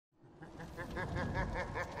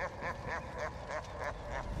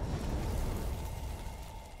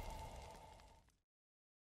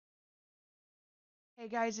Hey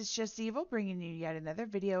guys, it's just Evil bringing you yet another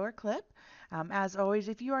video or clip. As always,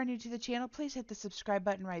 if you are new to the channel, please hit the subscribe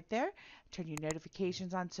button right there. Turn your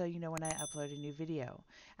notifications on so you know when I upload a new video.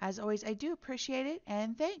 As always, I do appreciate it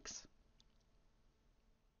and thanks.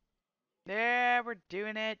 Yeah, we're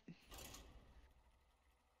doing it.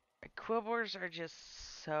 Quilboars are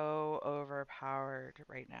just so overpowered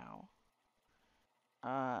right now.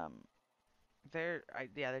 Um,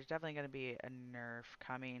 yeah, there's definitely going to be a nerf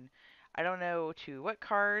coming. I don't know to what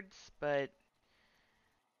cards, but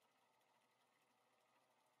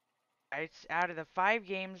it's out of the 5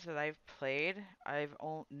 games that I've played, I've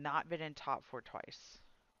not been in top four twice.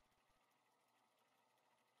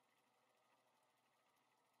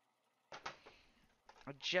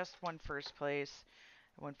 I just won first place.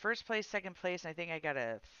 I won first place, second place, and I think I got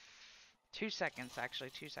 2 seconds, actually,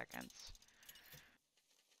 2 seconds.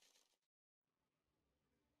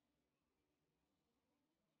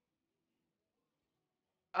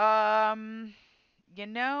 Um, you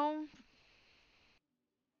know,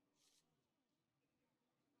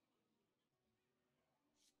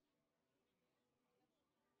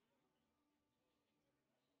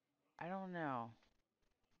 I don't know.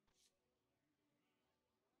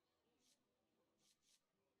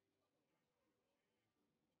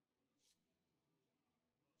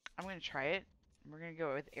 I'm gonna try it. We're gonna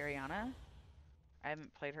go with Ariana. I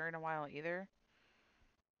haven't played her in a while either.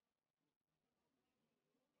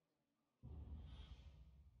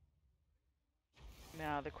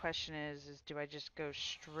 Now the question is do I just go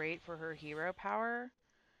straight for her hero power,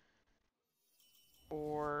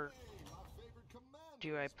 or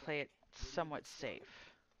do I play it somewhat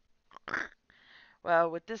safe? Well,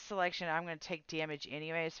 with this selection, I'm gonna take damage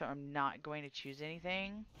anyway, so I'm not going to choose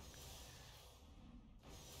anything.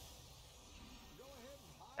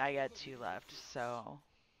 I got 2 left, so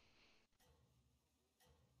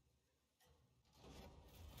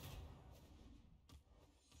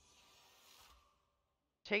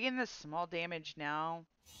taking the small damage now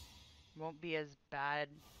won't be as bad.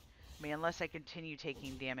 I mean, unless I continue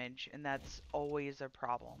taking damage, and that's always a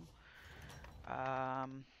problem.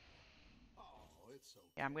 Um,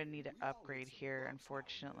 yeah, I'm gonna need to upgrade here,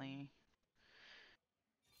 unfortunately.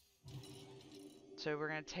 So we're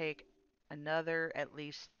gonna take another at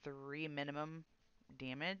least 3 minimum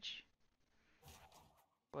damage.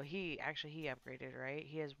 Well, he upgraded, right?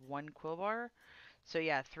 He has 1 Quilbar. So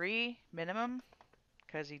yeah, 3 minimum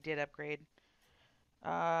because he did upgrade.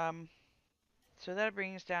 Um, so that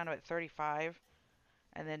brings us down to 35,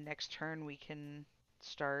 and then next turn we can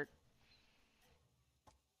start.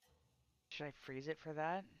 Should I freeze it for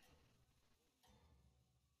that?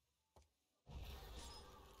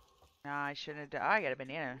 Nah, I shouldn't have done. Oh, I got a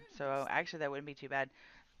banana. So actually, that wouldn't be too bad.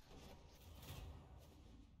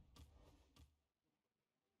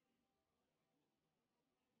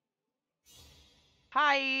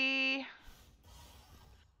 Hi!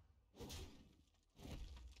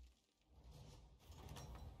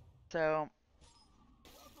 So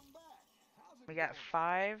we got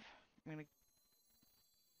 5. I'm gonna.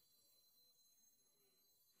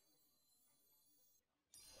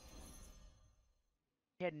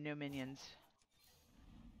 He had no minions.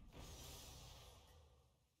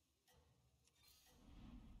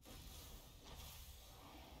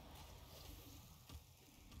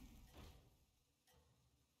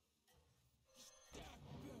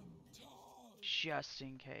 Just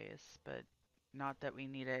in case, but not that we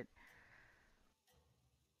need it.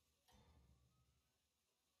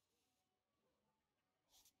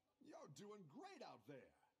 You're doing great out there.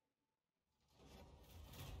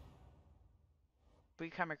 If we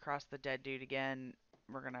come across the dead dude again,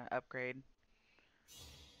 we're gonna upgrade.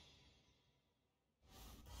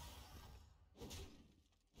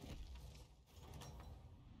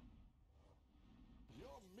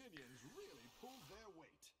 Your minions really pulled their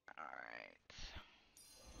weight. Alright.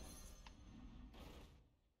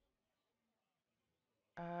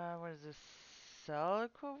 What is this?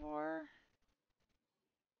 Celiquivore?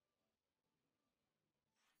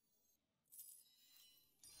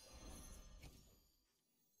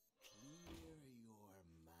 Clear your mind.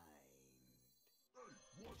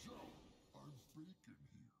 Hey, watch out! I'm faking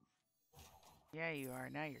here. Yeah, you are.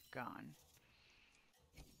 Now you're gone.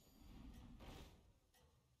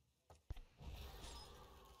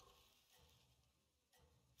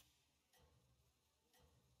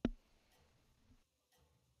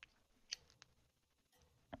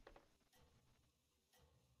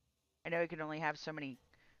 I know I can only have so many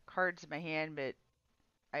cards in my hand, but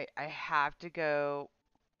I have to go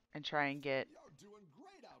and try and get You're doing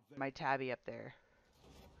great out there. my Tabby up there.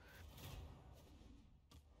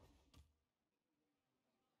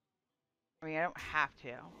 I mean, I don't have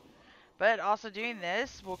to. But also doing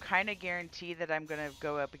this will kind of guarantee that I'm going to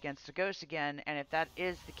go up against a ghost again. And if that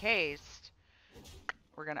is the case,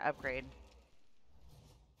 we're going to upgrade.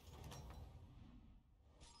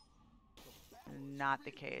 Not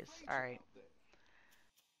the case. Alright.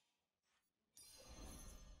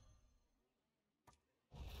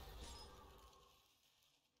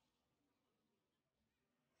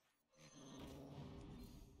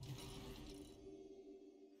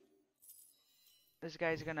 This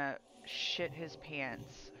guy's going to shit his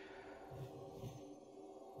pants.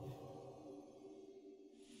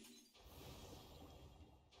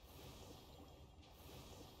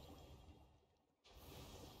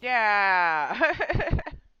 Yeah!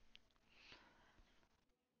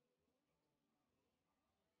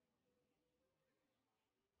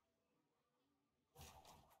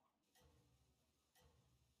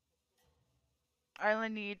 I only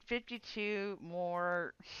need 52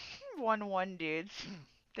 more 1-1 dudes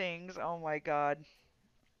things. Oh my god.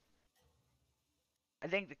 I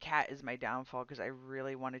think the cat is my downfall because I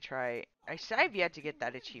really want to try. I've yet to get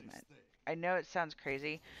that achievement. I know it sounds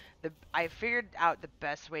crazy. I figured out the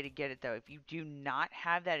best way to get it though. If you do not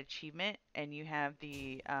have that achievement and you have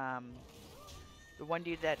the one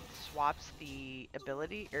dude that swaps the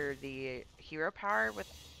ability or the hero power with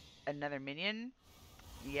another minion,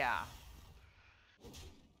 yeah.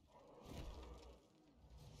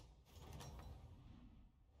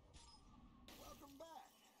 Welcome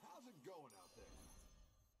back. How's it going out there?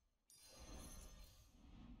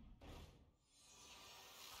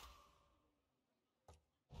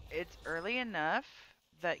 It's early enough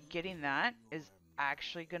that getting that is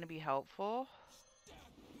actually going to be helpful.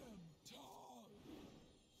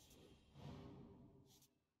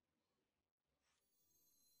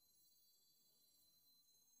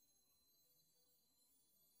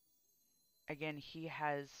 Again, he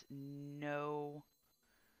has no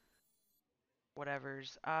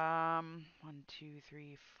whatevers. 1, 2,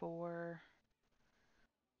 3, 4.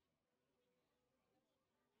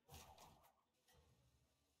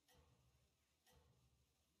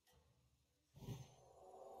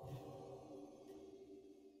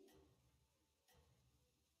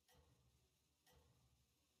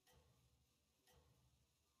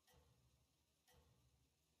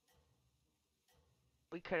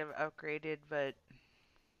 We could have upgraded, but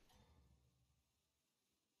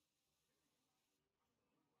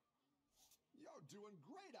You're doing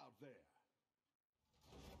great out there.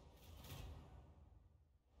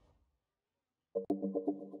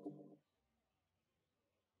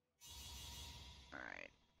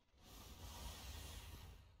 alright.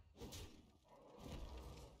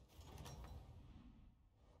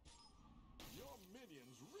 Your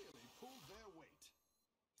minions really pulled their weight.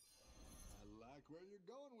 I like where you're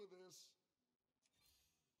going with this.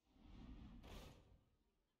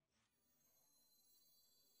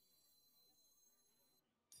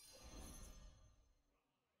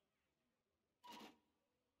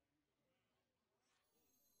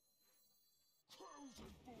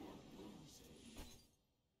 Frozen for bruising.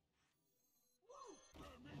 Root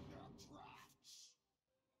them in their tracks.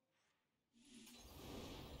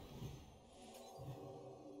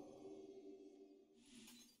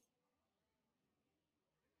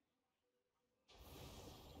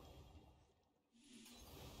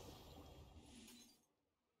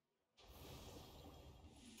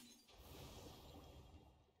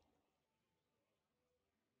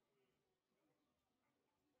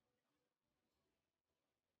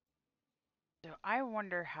 So I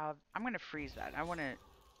wonder how. I'm going to freeze that. I want to.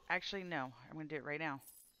 Actually, no. I'm going to do it right now.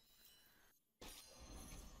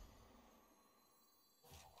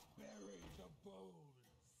 Bury the bones.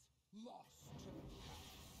 Lost to the past.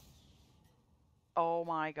 Oh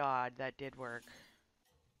my god, that did work.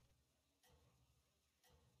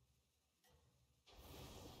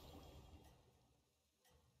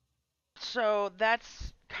 So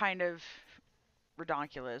that's kind of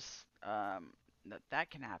redonkulous.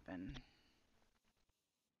 That can happen.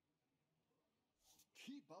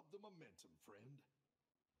 Keep up the momentum, friend.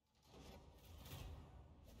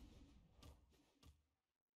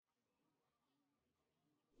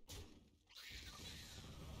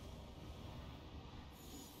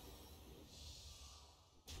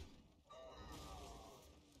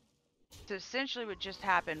 So essentially, what just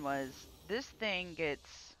happened was this thing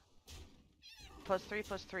gets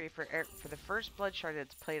 +3/+3 for the first blood shard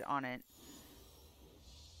that's played on it.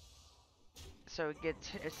 So it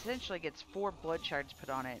essentially gets 4 blood shards put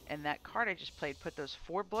on it, and that card I just played put those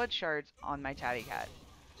 4 blood shards on my Tabby cat.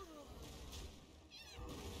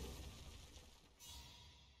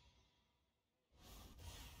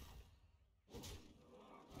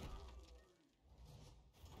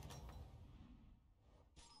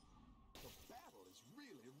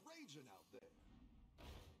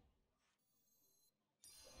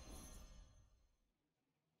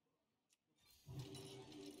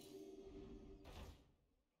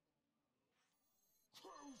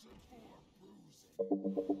 potion for bruising.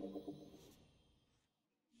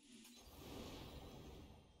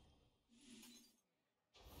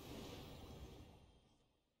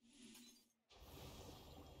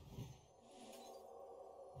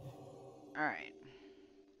 All right.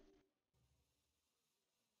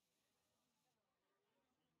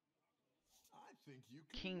 I think you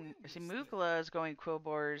can King, win see, this thing. Mukla is going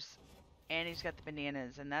Quilboars, and he's got the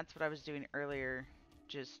bananas, and that's what I was doing earlier.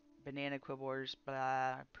 Just banana Quilboars,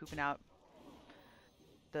 pooping out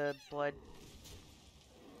the blood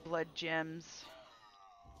gems.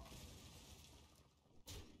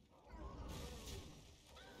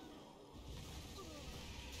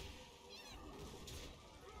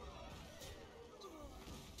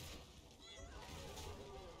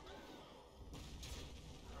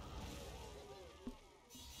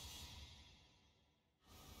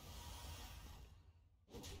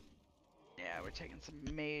 Yeah, we're taking some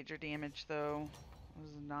major damage though. This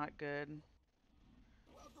is not good.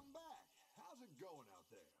 Welcome back. How's it going out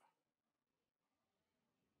there?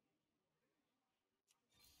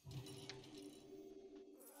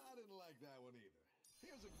 I didn't like that one either.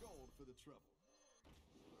 Here's a gold for the trouble.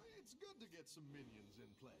 It's good to get some minions in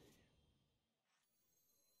play.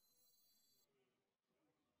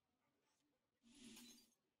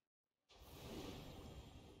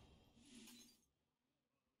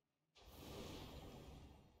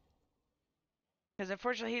 Because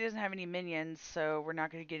unfortunately he doesn't have any minions, so we're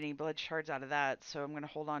not going to get any blood shards out of that. So I'm going to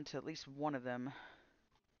hold on to at least one of them.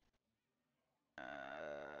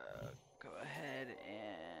 Go ahead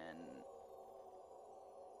and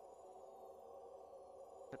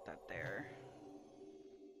put that there.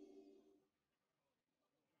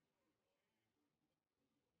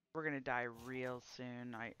 We're going to die real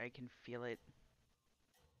soon. I can feel it.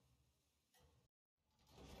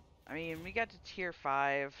 I mean, we got to tier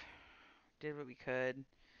 5. Did what we could.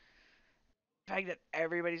 The fact that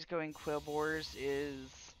everybody's going Quilboars is...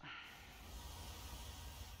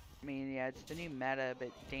 I mean, yeah, it's the new meta, but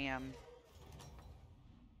damn.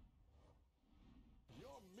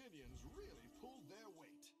 Your minions really pulled their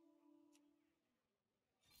weight.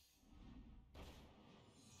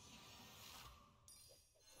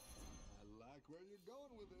 I like where you're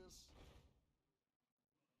going with this.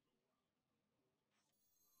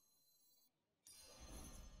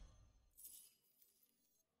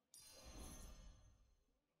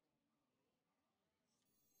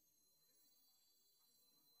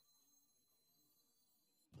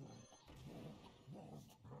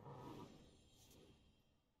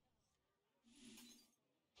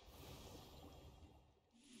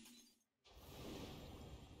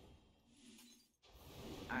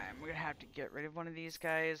 I'm going to have to get rid of one of these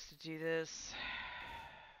guys to do this.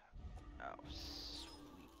 Oh, sweet.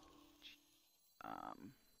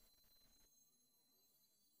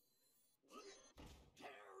 Tear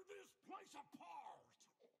this place apart!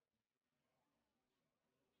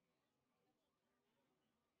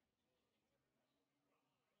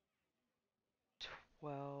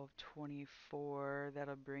 12, 24.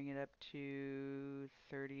 That'll bring it up to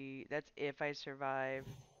 30. That's if I survive.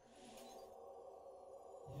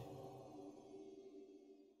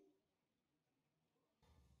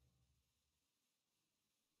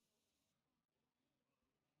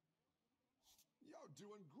 You're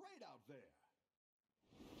doing great out there.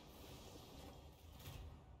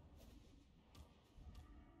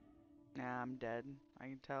 Nah, I'm dead. I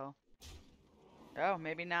can tell. Oh,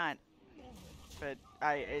 maybe not. But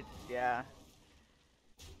yeah.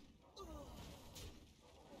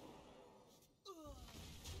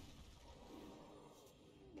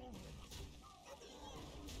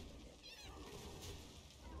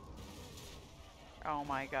 Oh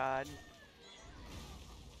my god.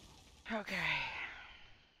 Okay.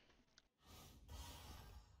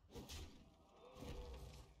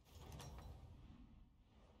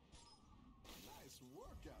 Nice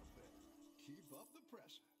work out there. Keep up the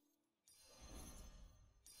pressure.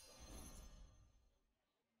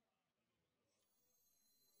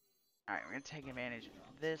 Alright, we're gonna take advantage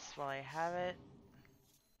of this while I have it.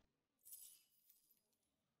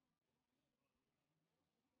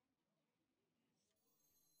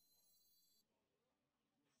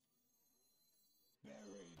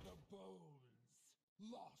 Bury the bones,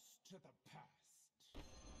 lost to the past.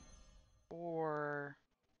 Or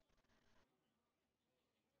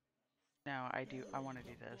no, I want to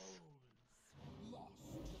do this. Lost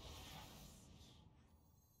to the past.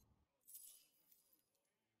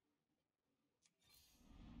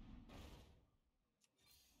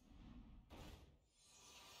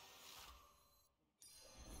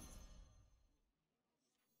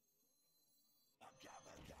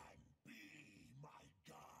 Be my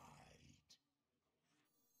god.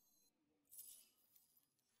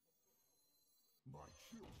 My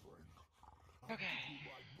children. Okay.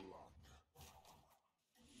 My blood.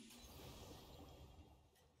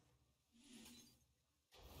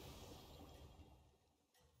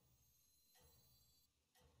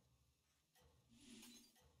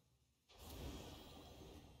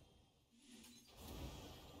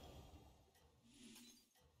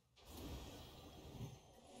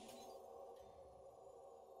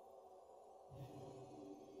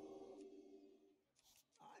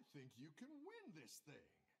 I think you can win this thing.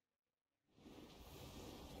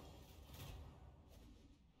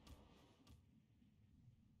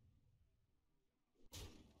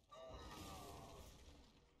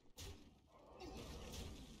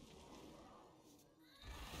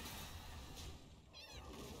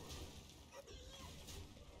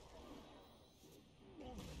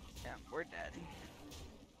 Yeah, we're dead.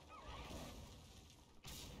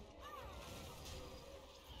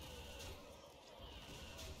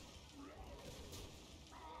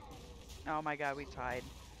 Oh my god, we tied.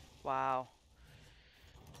 Wow.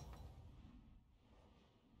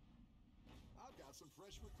 I've got some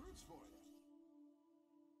fresh recruits for you.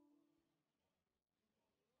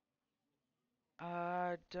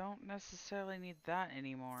 Don't necessarily need that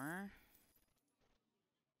anymore.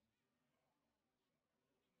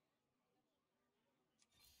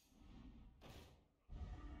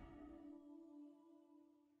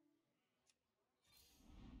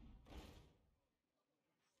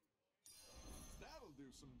 That'll do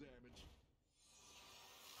some damage.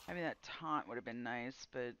 I mean, that taunt would have been nice,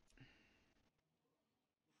 but...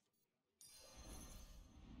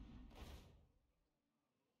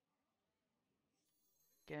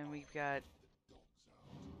 Again, we've got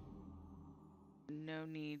no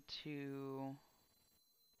need to...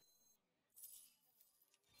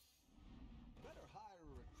 Better hire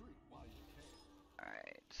a recruit while you can.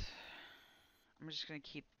 Alright. I'm just gonna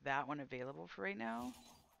keep that one available for right now.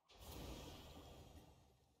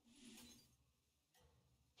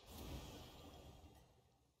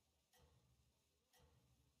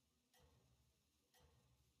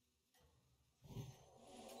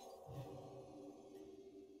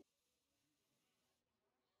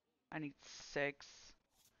 I need 6.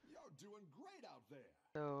 You're doing great out there.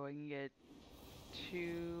 So I can get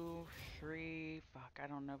 2, 3... Fuck, I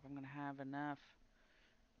don't know if I'm gonna have enough.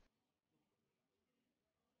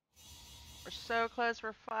 We're so close,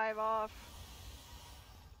 we're 5 off.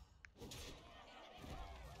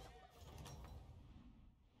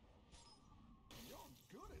 You're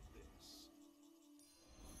good at this.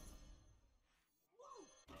 Root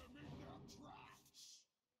them in their tracks.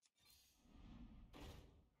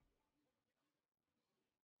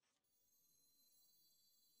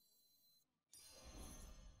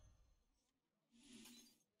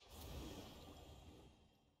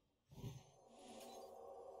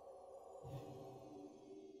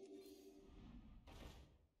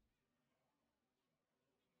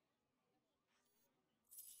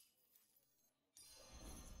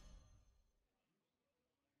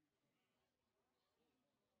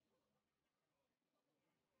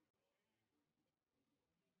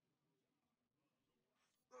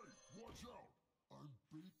 Hey, watch out! I'm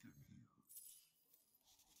bacon here.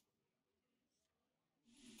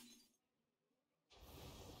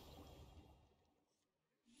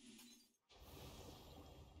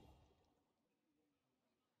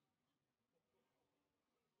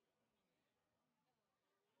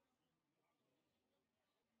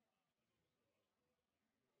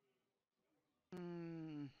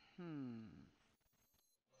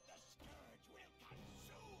 The scourge will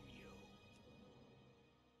consume you.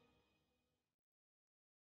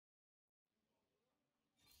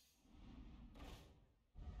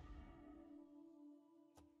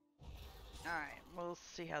 Alright, we'll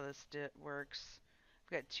see how this works.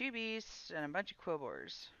 We've got 2 beasts and a bunch of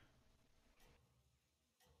Quilboars.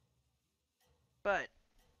 But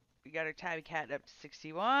we got our Tabby Cat up to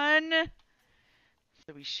 61.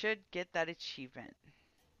 So we should get that achievement.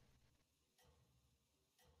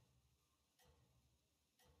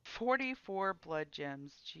 44 blood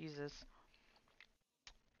gems. Jesus.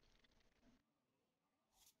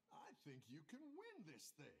 I think you can win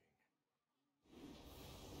this thing.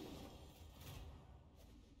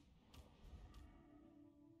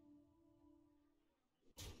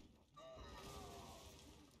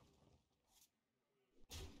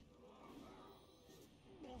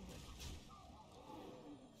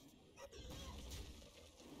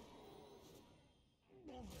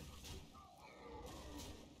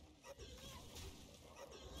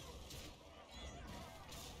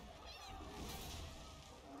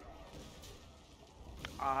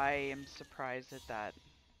 I am surprised at that.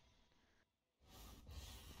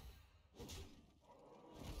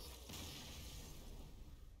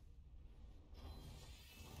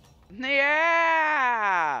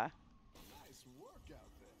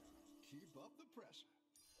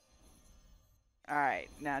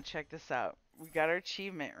 now check this out. We got our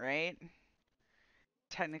achievement, right?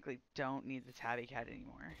 Technically don't need the tabby cat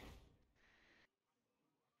anymore.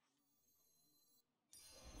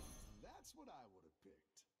 That's what I would have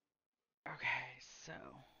picked. Okay, so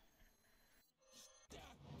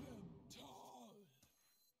Stack them tall.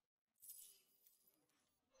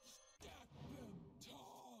 Stack them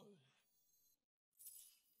tall.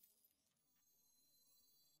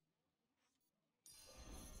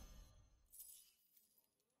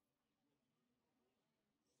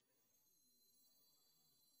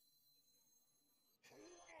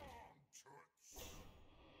 Hold on, Toots.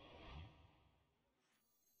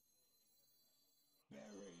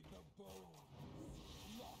 Bury the bones.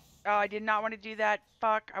 Lost. oh, I did not want to do that.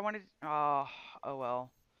 Fuck. I wanted. Oh, oh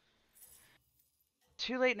well.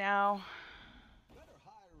 Too late now. Better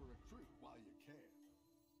hire a recruit while you can.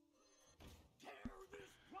 Tear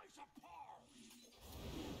this place apart.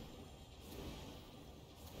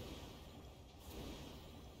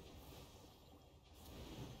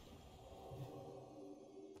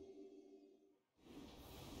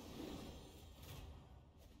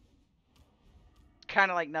 Kind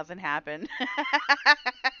of like nothing happened.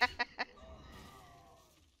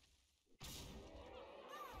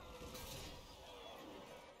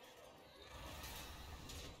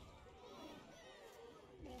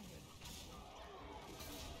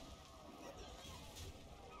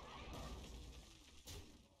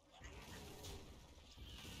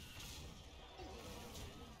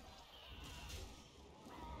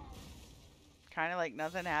 Kind of like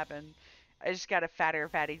nothing happened. I just got a fatter,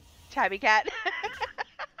 fatty tabby cat.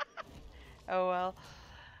 oh well.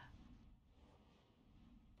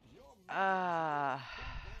 Your minions Uh, really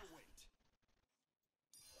pulled their weight.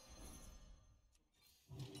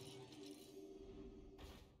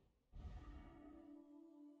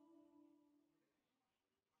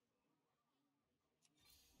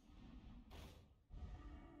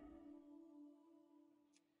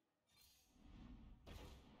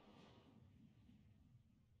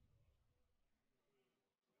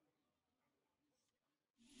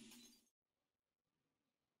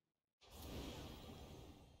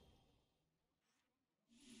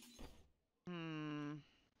 hmm.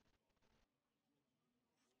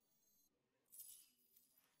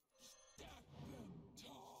 Stack them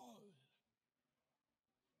tall.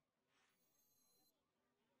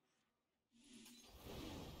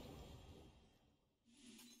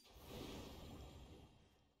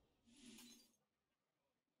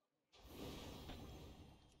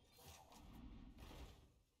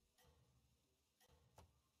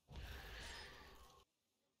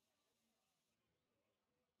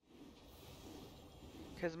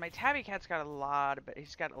 Because my tabby cat's got a lot of, but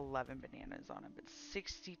he's got 11 bananas on him, but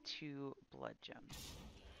 62 blood gems.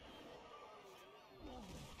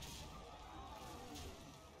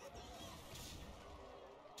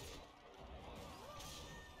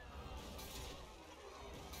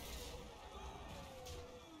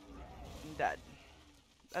 I'm dead.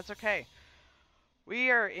 That's okay.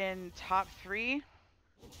 We are in top 3,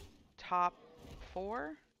 top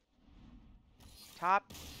 4,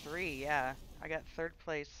 top 3. Yeah, I got 3rd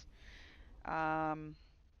place. Um,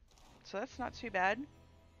 so that's not too bad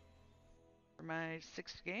for my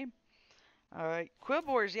 6th game. All right,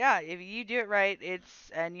 Quilboars. Yeah, if you do it right,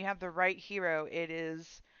 and you have the right hero, it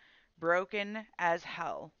is broken as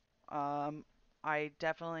hell. Um, I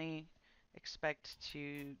definitely expect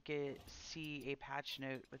to see a patch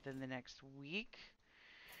note within the next week.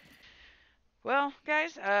 Well,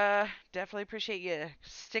 guys, definitely appreciate you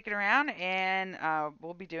sticking around, and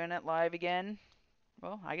we'll be doing it live again.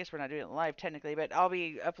 Well, I guess we're not doing it live technically, but I'll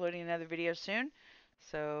be uploading another video soon.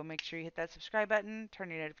 So make sure you hit that subscribe button, turn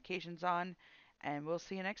your notifications on, and we'll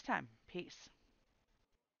see you next time. Peace.